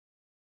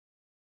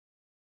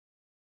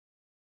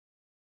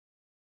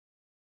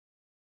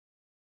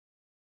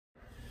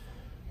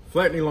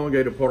Flat and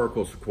elongated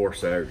particles for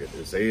coarse aggregate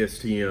is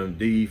ASTM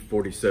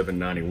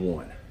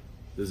D4791.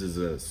 This is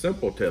a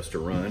simple test to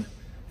run,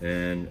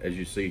 and as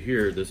you see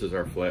here, this is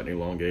our flat and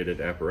elongated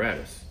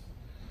apparatus.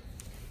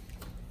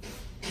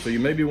 So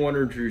you may be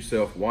wondering to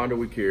yourself, why do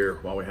we care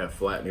why we have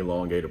flat and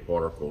elongated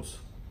particles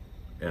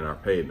in our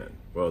pavement?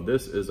 Well,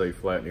 this is a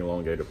flat and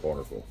elongated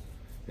particle.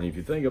 And if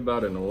you think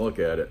about it and look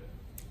at it,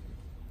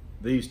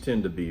 these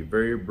tend to be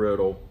very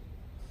brittle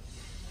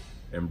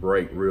and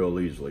break real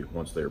easily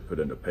once they're put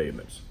into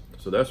pavements.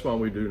 So that's why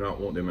we do not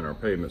want them in our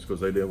pavements, because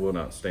they will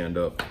not stand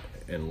up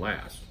and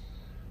last.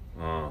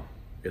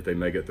 If they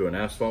make it through an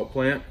asphalt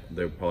plant,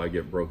 they'll probably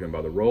get broken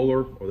by the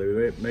roller, or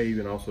they may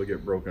even also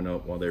get broken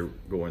up while they're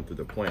going through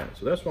the plant.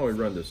 So that's why we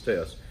run this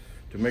test,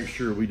 to make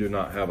sure we do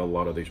not have a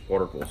lot of these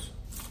particles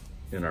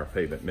in our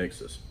pavement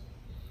mixes.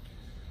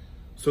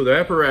 So the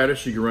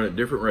apparatus, you can run at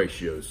different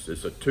ratios.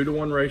 It's a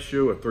 2-to-1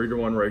 ratio, a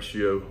 3-to-1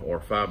 ratio, or a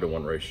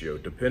 5-to-1 ratio.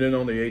 Depending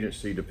on the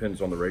agency,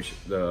 depends on the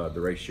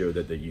ratio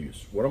that they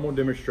use. What I'm going to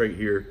demonstrate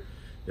here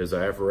is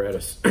an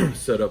apparatus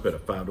set up at a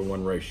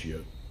 5-to-1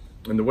 ratio.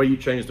 And the way you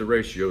change the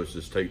ratio is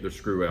just take the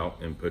screw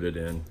out and put it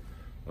in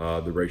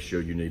the ratio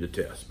you need to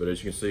test. But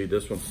as you can see,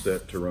 this one's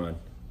set to run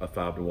a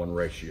 5-to-1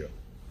 ratio.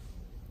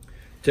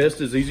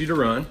 Test is easy to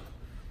run.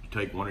 You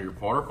take one of your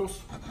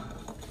particles,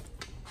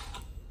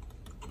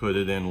 put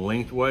it in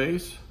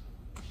lengthways,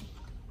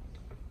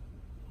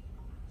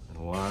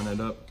 and line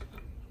it up,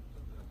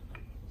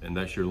 and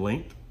that's your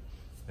length.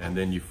 And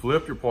then you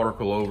flip your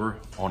particle over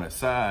on its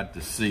side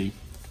to see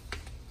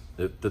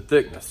the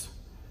thickness.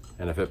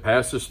 And if it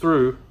passes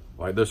through,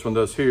 like this one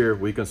does here,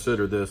 we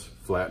consider this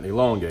flat and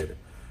elongated.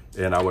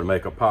 And I would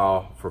make a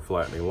pile for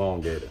flat and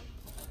elongated.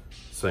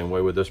 Same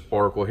way with this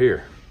particle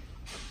here.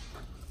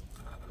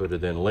 Put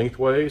it in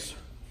lengthways,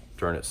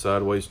 turn it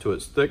sideways to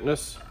its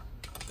thickness.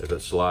 If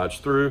it slides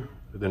through,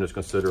 then it's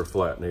considered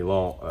flat and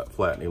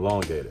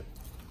elongated.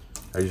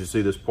 As you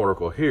see this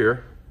particle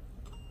here,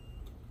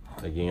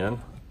 again,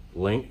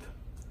 length.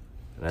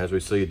 And as we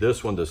see,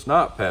 this one does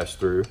not pass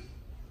through,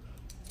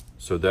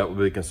 so that would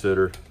be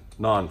considered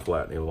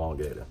non-flat and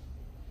elongated.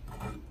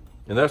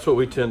 And that's what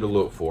we tend to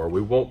look for.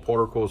 We want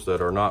particles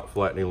that are not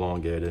flat and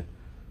elongated,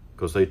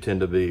 because they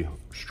tend to be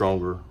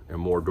stronger and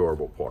more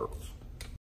durable particles.